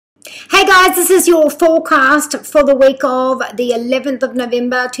Hey guys, this is your forecast for the week of the 11th of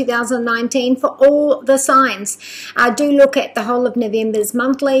November 2019 for all the signs. Do look at the whole of November's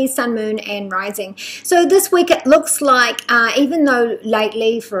monthly, sun, moon and rising. So this week it looks like, even though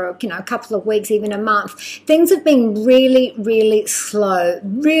lately for a couple of weeks, even a month, things have been really slow,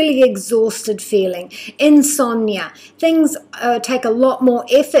 really exhausted feeling, insomnia. Things take a lot more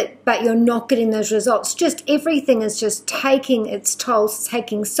effort, but you're not getting those results. Just everything is just taking its toll. It's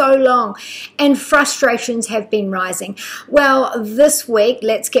taking so long, and frustrations have been rising. Well, this week,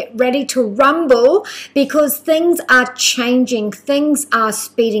 let's get ready to rumble, because things are changing, things are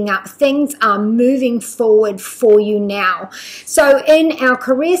speeding up, things are moving forward for you now. So in our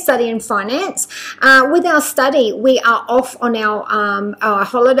career, study and finance, with our study, we are off on our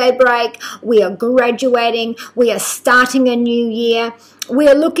holiday break, we are graduating, we are starting a new year. We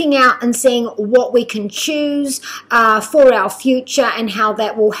are looking out and seeing what we can choose for our future and how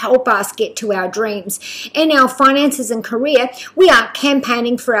that will help us get to our dreams. In our finances and career, we are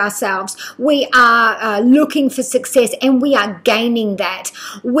campaigning for ourselves. We are looking for success, and we are gaining that.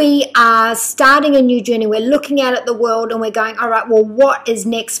 We are starting a new journey. We're looking out at the world and we're going, all right, well, what is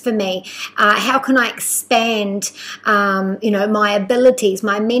next for me? How can I expand, my abilities,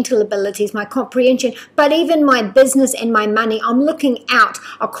 my mental abilities, my comprehension, but even my business and my money. I'm looking out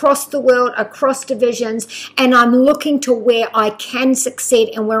across the world, across divisions, and I'm looking to where I can succeed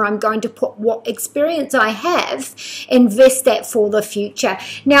and where I'm going to put what experience I have, invest that for the future.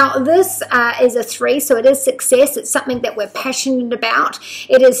 Now, this is a 3, so it is success. It's something that we're passionate about.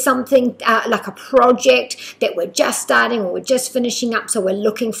 It is something like a project that we're just starting or we're just finishing up, so we're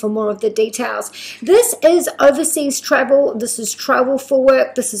looking for more of the details. This is overseas travel. This is travel for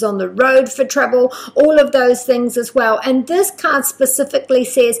work. This is on the road for travel, all of those things as well. And this card specifically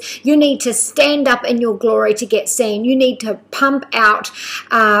says you need to stand up in your glory to get seen. You need to pump out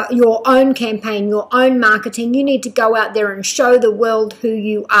your own campaign, your own marketing. You need to go out there and show the world who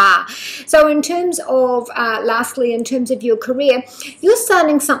you are. So in terms of, lastly, in terms of your career, you're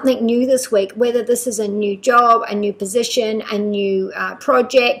starting something new this week, whether this is a new job, a new position, a new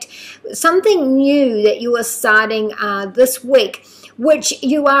project, something new that you are starting this week, which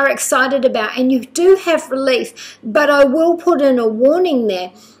you are excited about, and you do have relief. But I will put in a warning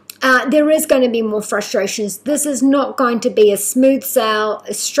there. There is going to be more frustrations. This is not going to be a smooth sail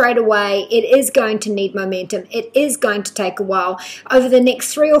straight away. It is going to need momentum. It is going to take a while. Over the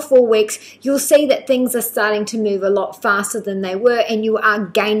next 3 or 4 weeks, you'll see that things are starting to move a lot faster than they were, and you are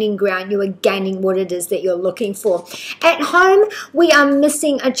gaining ground. You are gaining what it is that you're looking for. At home, we are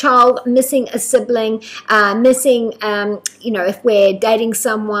missing a child, missing a sibling, missing, if we're dating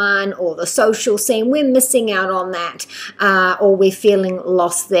someone or the social scene, we're missing out on that, or we're feeling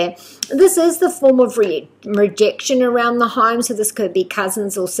lost there. This is the form of rejection around the home, so this could be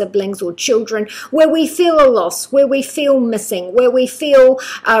cousins or siblings or children, where we feel a loss, where we feel missing, where we feel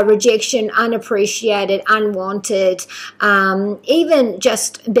rejection, unappreciated, unwanted, even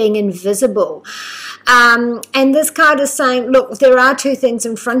just being invisible. And this card is saying, look, there are 2 things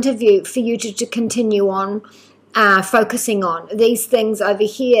in front of you for you to continue on focusing on. These things over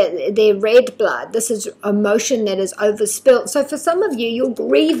here, they're red blood. This is emotion that is overspilt. So for some of you, you're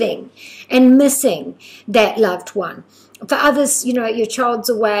grieving and missing that loved one. For others, your child's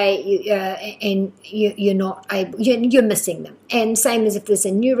away, and you're not able, you're missing them. And same as if there's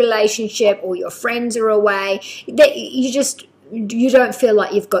a new relationship or your friends are away, that you don't feel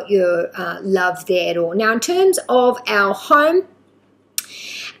like you've got your love there at all. Now, in terms of our home,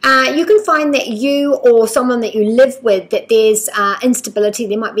 you can find that you or someone that you live with, that there's instability.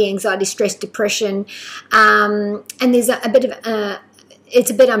 There might be anxiety, stress, depression, and there's a bit of it's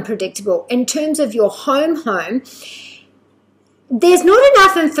a bit unpredictable. In terms of your home, there's not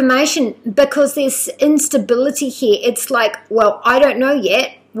enough information because there's instability here. It's like, well, I don't know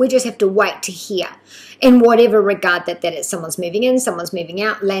yet. We just have to wait to hear. In whatever regard that is. Someone's moving in, someone's moving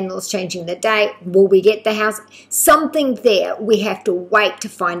out, landlord's changing the date, will we get the house? Something there, we have to wait to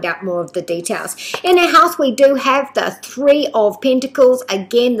find out more of the details. In our house, we do have the 3 of Pentacles.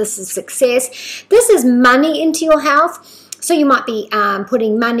 Again, this is success. This is money into your house. So you might be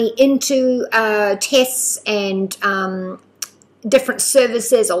putting money into tests and different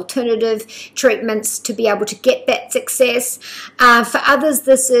services, alternative treatments to be able to get that success. For others,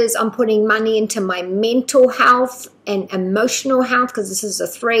 this is I'm putting money into my mental health and emotional health, because this is a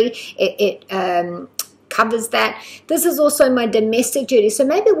 3. It covers that. This is also my domestic duty. So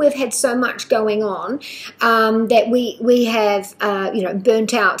maybe we've had so much going on that we have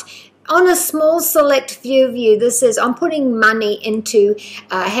burnt out. On a small select few of you, this is I'm putting money into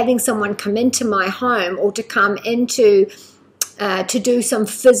having someone come into my home or to come into to do some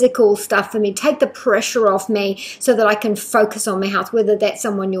physical stuff for me, take the pressure off me so that I can focus on my health, whether that's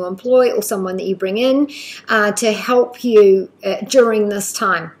someone you employ or someone that you bring in to help you during this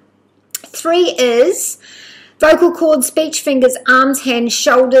time. 3 is vocal cords, speech, fingers, arms, hands,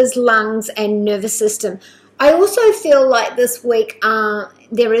 shoulders, lungs, and nervous system. I also feel like this week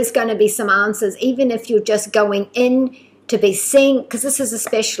there is going to be some answers, even if you're just going in to be seen, because this is a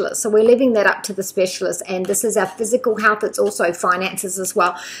specialist, so we're leaving that up to the specialist, and this is our physical health. It's also finances as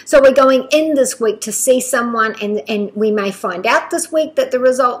well. So we're going in this week to see someone, and we may find out this week that the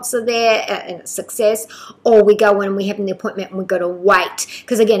results are there and it's success, or we go in and we have an appointment and we've got to wait,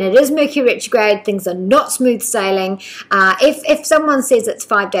 because again, it is Mercury retrograde. Things are not smooth sailing. If someone says it's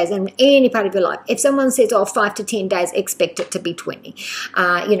 5 days in any part of your life, if someone says 5 to 10 days, expect it to be 20.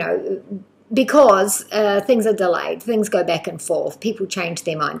 Because things are delayed, things go back and forth, people change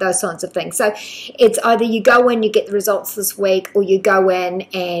their mind, those sorts of things. So it's either you go in, you get the results this week, or you go in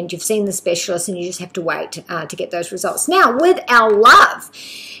and you've seen the specialist and you just have to wait to get those results. Now, with our love,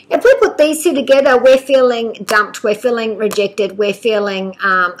 if we put these two together, we're feeling dumped, we're feeling rejected, we're feeling,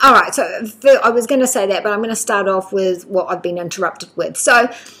 all right, so I was going to say that, but I'm going to start off with what I've been interrupted with. So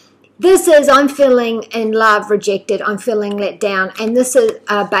this is, I'm feeling in love, rejected, I'm feeling let down, and this is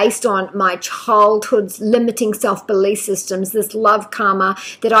based on my childhood's limiting self-belief systems, this love karma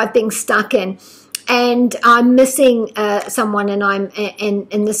that I've been stuck in, and I'm missing someone,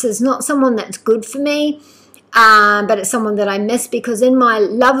 and this is not someone that's good for me, but it's someone that I miss, because in my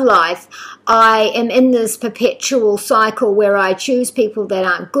love life, I am in this perpetual cycle where I choose people that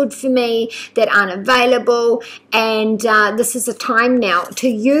aren't good for me, that aren't available, and this is a time now to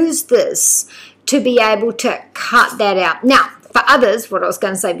use this to be able to cut that out. Now, for others, what I was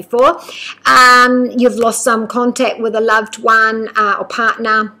going to say before, you've lost some contact with a loved one or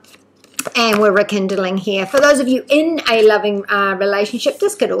partner, and we're rekindling here. For those of you in a loving relationship,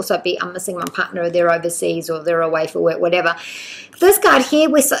 this could also be, I'm missing my partner, or they're overseas, or they're away for work, whatever. This card here,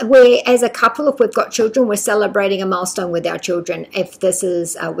 we're as a couple, if we've got children, we're celebrating a milestone with our children. If this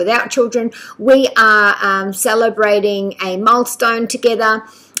is without children, we are celebrating a milestone together,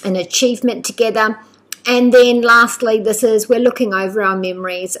 an achievement together. And then lastly, this is, we're looking over our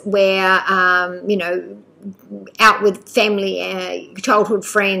memories, where, out with family, childhood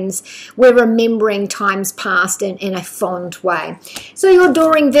friends, we're remembering times past in a fond way. So your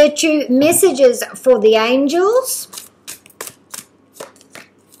adoring virtue, messages for the angels.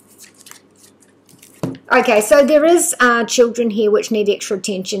 Okay, so there is children here which need extra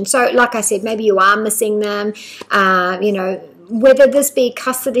attention. So like I said, maybe you are missing them, whether this be a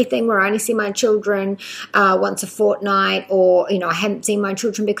custody thing where I only see my children once a fortnight, or, I haven't seen my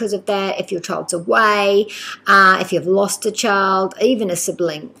children because of that, if your child's away, if you've lost a child, even a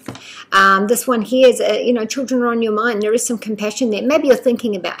sibling. This one here is, children are on your mind. There is some compassion there. Maybe you're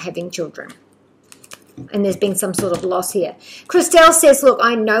thinking about having children, and there's been some sort of loss here. Christelle says, look,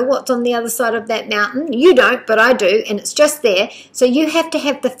 I know what's on the other side of that mountain. You don't, but I do, and it's just there. So you have to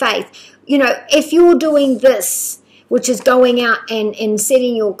have the faith. If you're doing this, which is going out and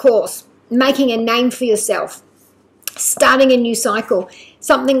setting your course, making a name for yourself, starting a new cycle,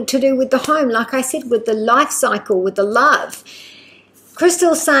 something to do with the home, like I said, with the life cycle, with the love.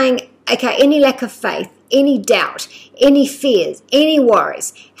 Crystal's saying, okay, any lack of faith, any doubt, any fears, any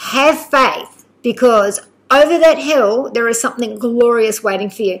worries, have faith, because over that hill, there is something glorious waiting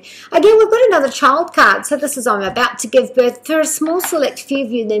for you. Again, we've got another child card. So this is, I'm about to give birth. For a small select few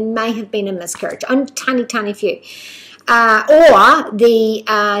of you, there may have been a miscarriage. Only tiny few. Or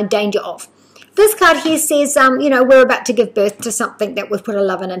the danger of. This card here says, we're about to give birth to something that we've put a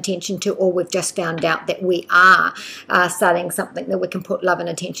love and attention to, or we've just found out that we are starting something that we can put love and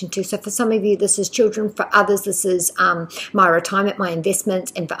attention to. So for some of you, this is children. For others, this is my retirement, my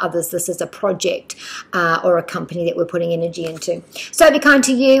investments. And for others, this is a project or a company that we're putting energy into. So be kind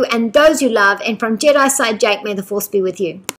to you and those you love. And from Jedi Side Jake, may the force be with you.